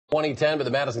2010, but the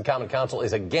Madison Common Council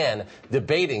is again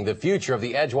debating the future of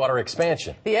the Edgewater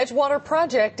expansion. The Edgewater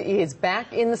project is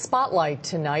back in the spotlight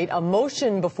tonight. A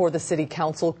motion before the City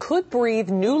Council could breathe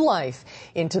new life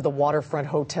into the waterfront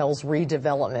hotel's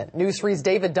redevelopment. News 3's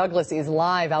David Douglas is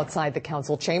live outside the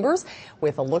council chambers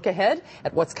with a look ahead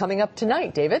at what's coming up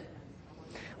tonight. David?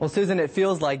 Well, Susan, it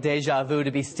feels like deja vu to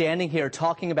be standing here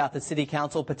talking about the City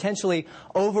Council potentially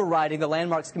overriding the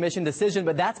Landmarks Commission decision,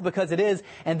 but that's because it is.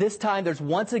 And this time there's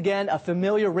once again a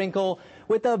familiar wrinkle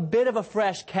with a bit of a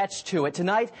fresh catch to it.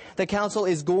 Tonight, the Council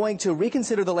is going to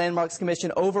reconsider the Landmarks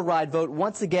Commission override vote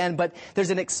once again, but there's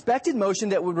an expected motion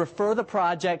that would refer the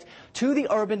project to the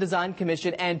Urban Design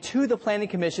Commission and to the Planning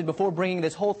Commission before bringing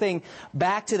this whole thing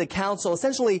back to the Council,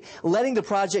 essentially letting the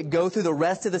project go through the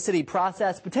rest of the city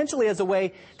process, potentially as a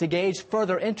way to gauge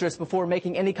further interest before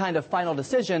making any kind of final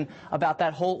decision about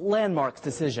that whole landmarks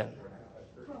decision.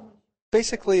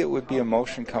 Basically, it would be a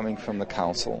motion coming from the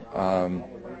council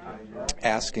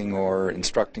asking or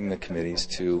instructing the committees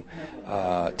to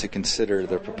consider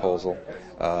their proposal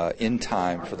in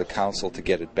time for the council to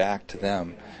get it back to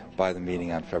them by the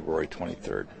meeting on February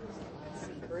 23rd.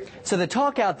 So the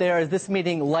talk out there is this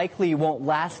meeting likely won't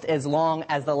last as long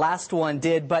as the last one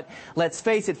did, but let's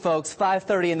face it, folks,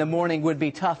 5:30 in the morning would be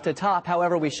tough to top.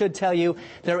 However, we should tell you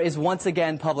there is once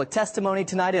again public testimony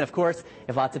tonight, and of course,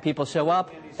 if lots of people show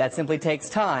up, that simply takes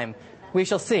time. We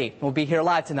shall see. We'll be here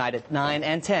live tonight at 9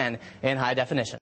 and 10 in high definition.